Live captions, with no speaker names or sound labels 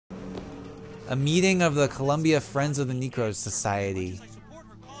A meeting of the Columbia Friends of the Necros Society. I support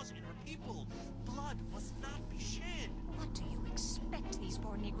her cause and her people. Blood must not be shed. What do you expect these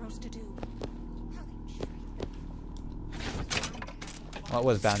poor Negroes to do? What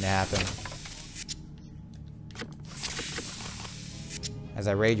was bound to happen? As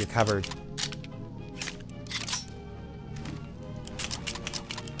I raid your cupboard.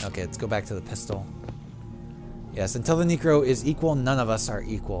 Okay, let's go back to the pistol. Yes, until the Necro is equal, none of us are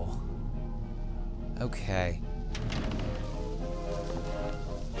equal. Okay.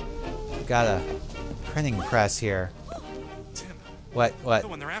 Got a printing press here. Tim. What? The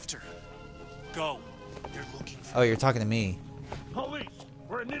one they're after. Go. They're looking for. Oh, you're talking to me. Police,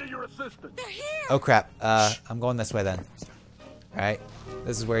 we're in need of your assistance. They're here! Oh crap. I'm going this way then. Alright.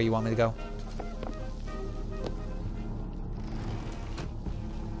 This is where you want me to go?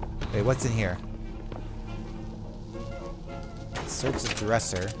 Wait, what's in here? Search the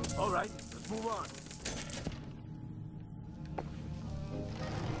dresser. All right, let's move on.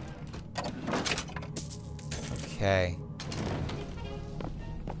 Okay.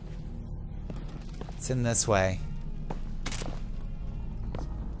 It's in this way.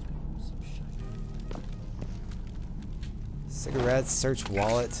 Cigarettes, search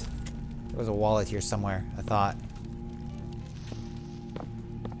wallet. There was a wallet here somewhere, I thought.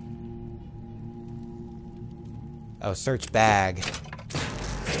 Oh, search bag.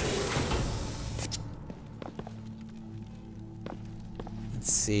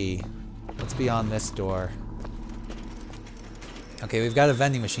 Let's see. What's beyond this door? Okay, we've got a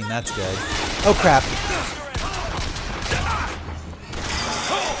vending machine. That's good. Oh, crap.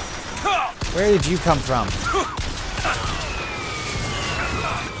 Where did you come from?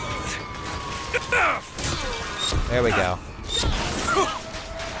 There we go.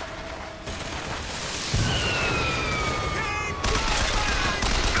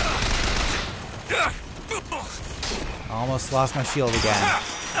 Almost lost my shield again.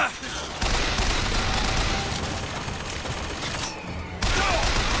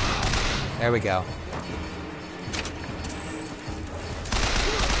 There we go.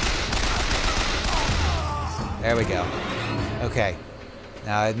 There we go. Okay.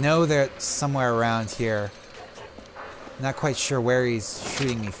 Now I know they're somewhere around here. Not quite sure where he's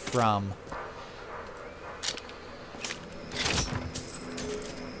shooting me from.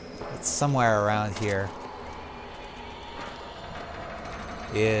 It's somewhere around here.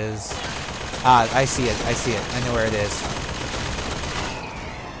 I see it. I see it. I know where it is.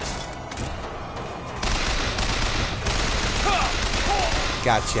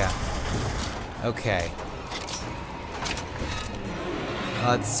 Gotcha. Okay.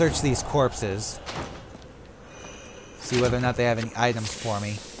 Let's search these corpses. See whether or not they have any items for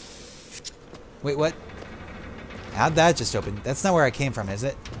me. Wait, what? How'd that just open? That's not where I came from, is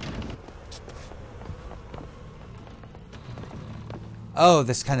it? Oh,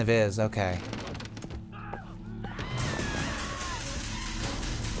 this kind of is. Okay.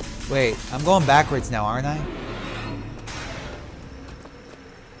 Wait, I'm going backwards now, aren't I?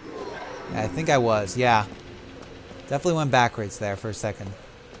 Yeah, I think I was. Yeah. Definitely went backwards there for a second.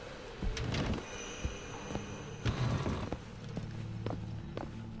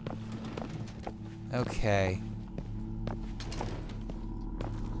 Okay.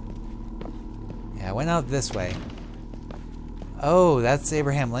 Yeah, I went out this way. Oh, that's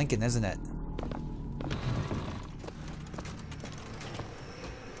Abraham Lincoln, isn't it?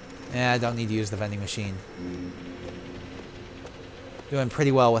 Yeah, I don't need to use the vending machine. Doing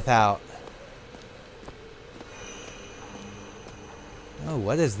pretty well without. Oh,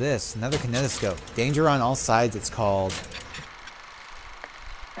 what is this? Another kinetoscope. Danger on all sides, it's called.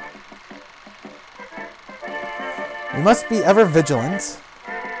 We must be ever vigilant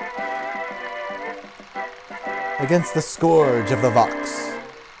against the scourge of the Vox.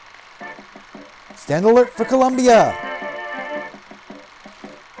 Stand alert for Columbia!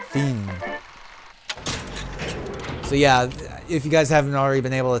 Fiend. So yeah, if you guys haven't already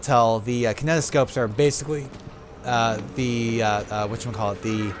been able to tell, the kinetoscopes are basically whatchamacallit,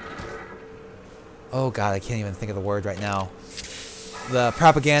 the... Oh god, I can't even think of the word right now. The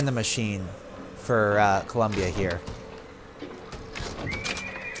propaganda machine for Columbia here.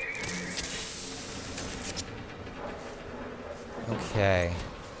 Okay.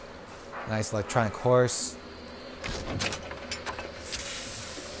 Nice electronic horse.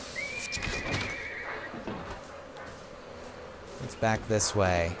 It's back this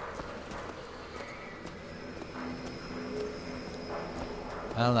way.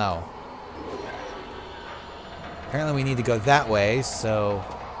 I don't know. Apparently we need to go that way, so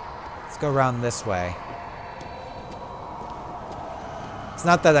let's go around this way. It's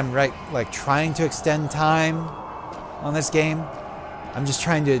not that I'm like trying to extend time on this game. I'm just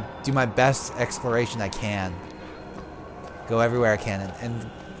trying to do my best exploration I can. Go everywhere I can. And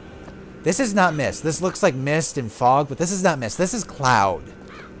this is not mist. This looks like mist and fog, but this is not mist. This is cloud.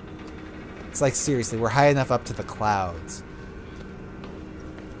 It's like, seriously, we're high enough up to the clouds.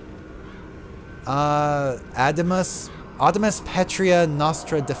 Audimus Petria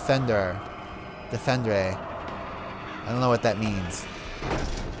Nostra Defendere. I don't know what that means.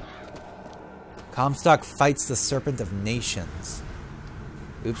 Comstock fights the Serpent of Nations.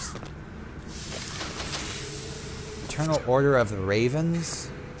 Oops. Eternal Order of the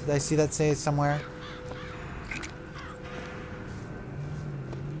Ravens? Did I see that say somewhere?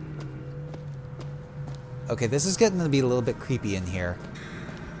 Okay, this is getting to be a little bit creepy in here.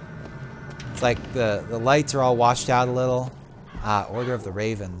 It's like the lights are all washed out a little. Ah, Order of the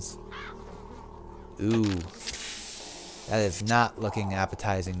Ravens. Ooh. That is not looking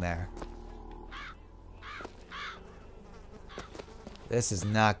appetizing there. This is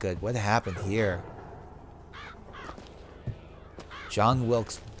not good. What happened here? John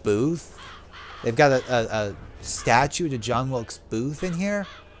Wilkes Booth? They've got a statue to John Wilkes Booth in here?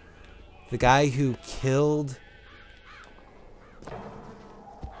 The guy who killed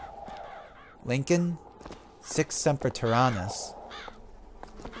Lincoln? Sic Semper Tyrannis.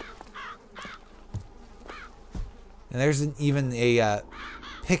 And there's even a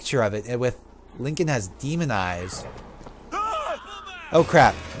picture of it with Lincoln has demon eyes. Oh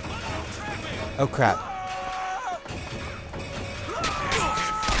crap. Oh crap.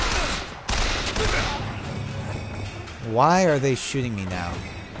 Why are they shooting me now?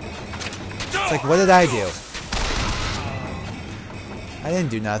 It's like, what did I do? I didn't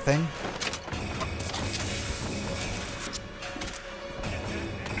do nothing.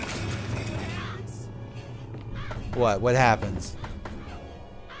 What? What happens?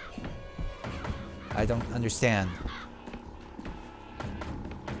 I don't understand.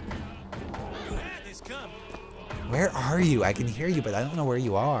 Where are you? I can hear you, but I don't know where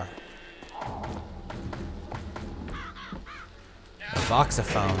you are. A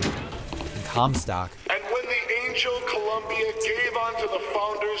voxophone. And Comstock. And when the Angel Columbia gave unto the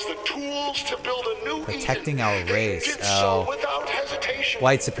founders the tools to build a new Protecting Eden, our race. they did so without hesitation.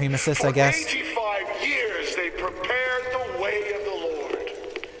 White supremacists, I guess. For 85 years they prepared the way of the Lord.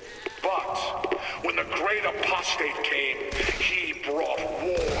 But when the great apostate came, he brought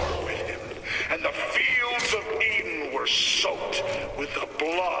war with him. And the fields of Eden were soaked with the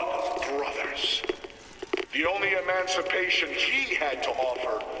blood of brothers. The only emancipation he had to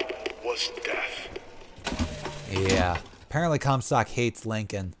offer was death. Yeah. Apparently Comstock hates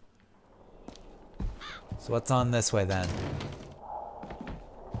Lincoln. So what's on this way then?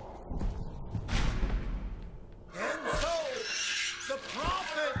 And so, the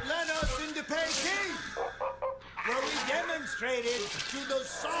prophet led us into Peking, where we demonstrated to the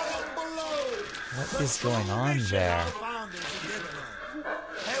Sodom below. What is going on there?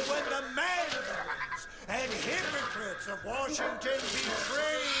 And when the mandarins and hypocrites of Washington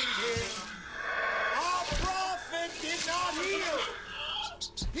betrayed him, our prophet did not heal.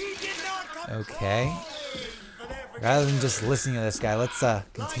 He did not come. Okay. Rather than just listening to this guy, let's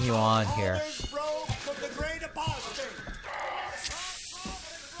continue on here.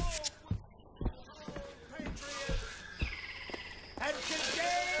 And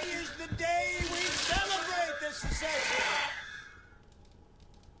today is the day we celebrate this secession.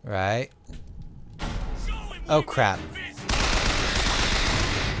 Right. Oh crap.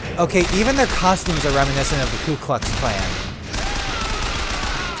 Okay, even their costumes are reminiscent of the Ku Klux Klan.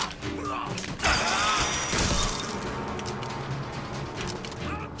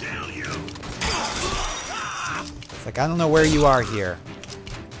 It's like, I don't know where you are here.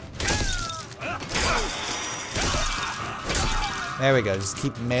 There we go, just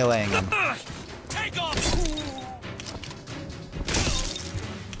keep meleeing them.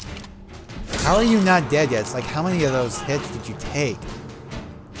 How are you not dead yet? It's like, how many of those hits did you take?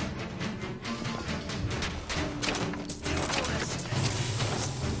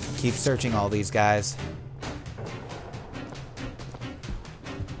 Keep searching all these guys.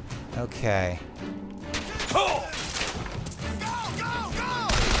 Okay.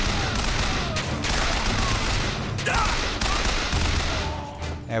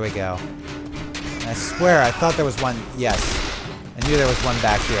 There we go. I swear, I thought there was one. Yes. I knew there was one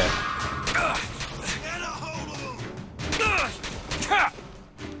back here.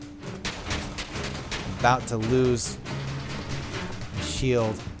 About to lose the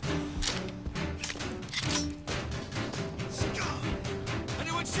shield.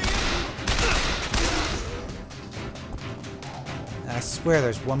 swear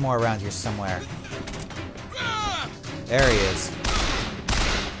there's one more around here somewhere. There he is.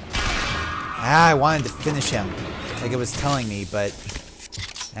 Ah, I wanted to finish him, like it was telling me, but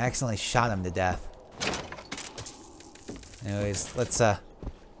I accidentally shot him to death. Anyways, let's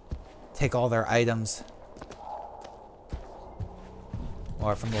take all their items.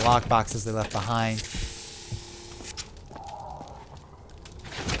 Or from the lockboxes they left behind.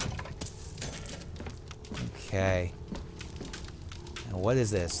 Okay. Now what is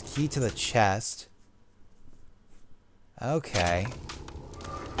this? Key to the chest. Okay.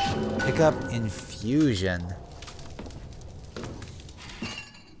 Pick up infusion.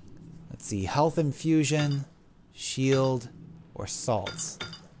 Let's see. Health infusion, shield, or salts.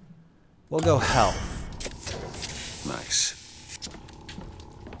 We'll go health. Nice.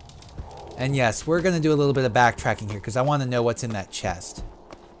 And yes, we're going to do a little bit of backtracking here because I want to know what's in that chest.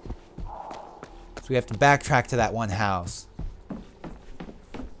 So we have to backtrack to that one house.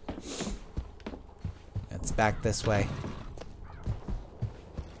 It's back this way.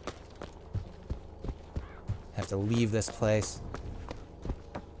 Have to leave this place.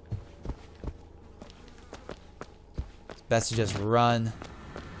 It's best to just run.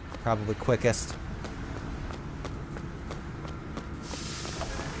 Probably quickest.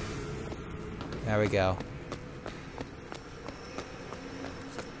 There we go.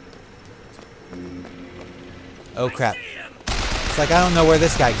 Oh crap. It's like I don't know where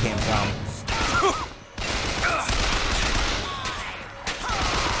this guy came from.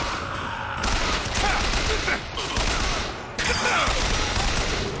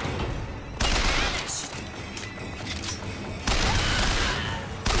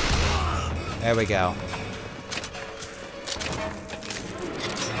 There we go.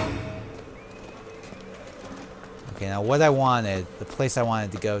 Okay, now what I wanted, the place I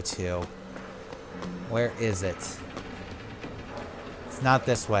wanted to go to, where is it? It's not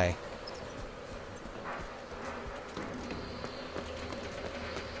this way.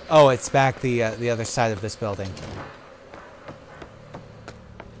 Oh, it's back the other side of this building.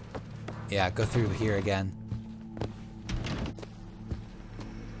 Yeah, go through here again.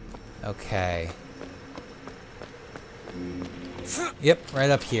 Okay. Yep, right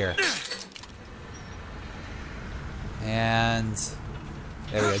up here. And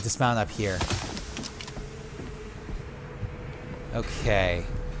there we go, dismount up here. Okay.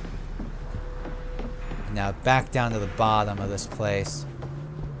 Now back down to the bottom of this place.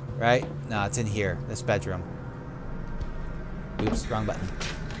 Right? No, it's in here, this bedroom. Oops, wrong button.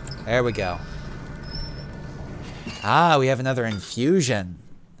 There we go. Ah, we have another infusion.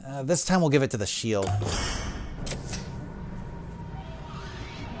 This time we'll give it to the shield.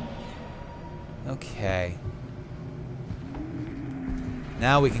 Okay.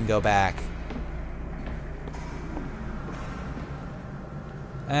 Now we can go back.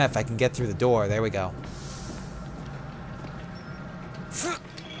 If I can get through the door, there we go.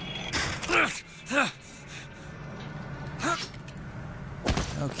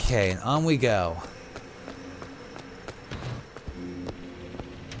 Okay, and on we go.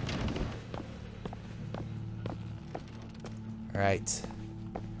 Right.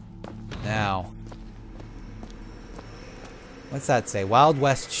 Now. What's that say? Wild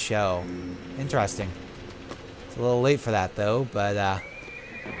West Show. Interesting. It's a little late for that though, but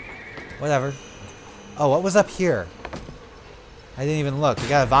whatever. Oh, what was up here? I didn't even look. We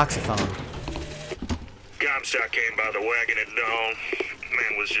got a voxophone. Comstock came by the wagon at dawn.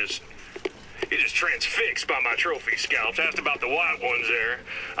 Man was just transfixed by my trophy scalps. Asked about the white ones there.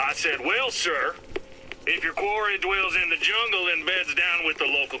 I said, well, sir, if your quarry dwells in the jungle and beds down with the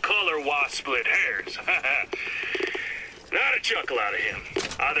local color, why split hairs? Not a chuckle out of him.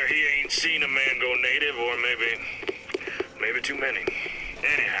 Either he ain't seen a man go native or maybe too many.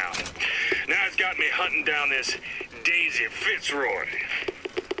 Anyhow, now it's got me hunting down this Daisy Fitzroy.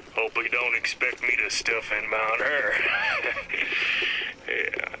 Hope he don't expect me to stuff and mount her.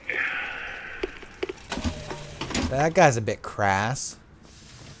 Yeah. That guy's a bit crass.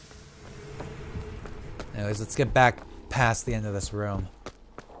 Anyways, let's get back past the end of this room.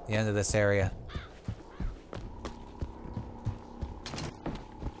 The end of this area.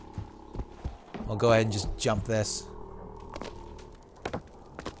 We'll go ahead and just jump this.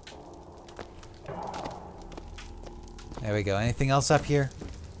 There we go. Anything else up here?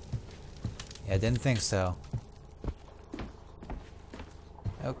 Yeah, I didn't think so.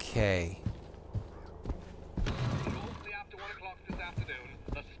 Okay. Shortly after 1 o'clock this afternoon,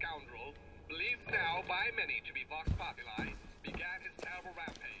 the scoundrel, believed now by many to be Vox Populi, began his terrible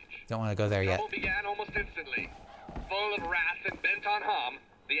rampage. Don't want to go there yet. Trouble began almost instantly. Full of wrath and bent on harm,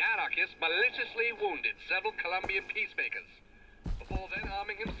 the anarchists maliciously wounded several Colombian peacemakers. Before before then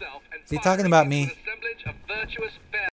arming himself and Is he talking about firing me? into an assemblage of virtuous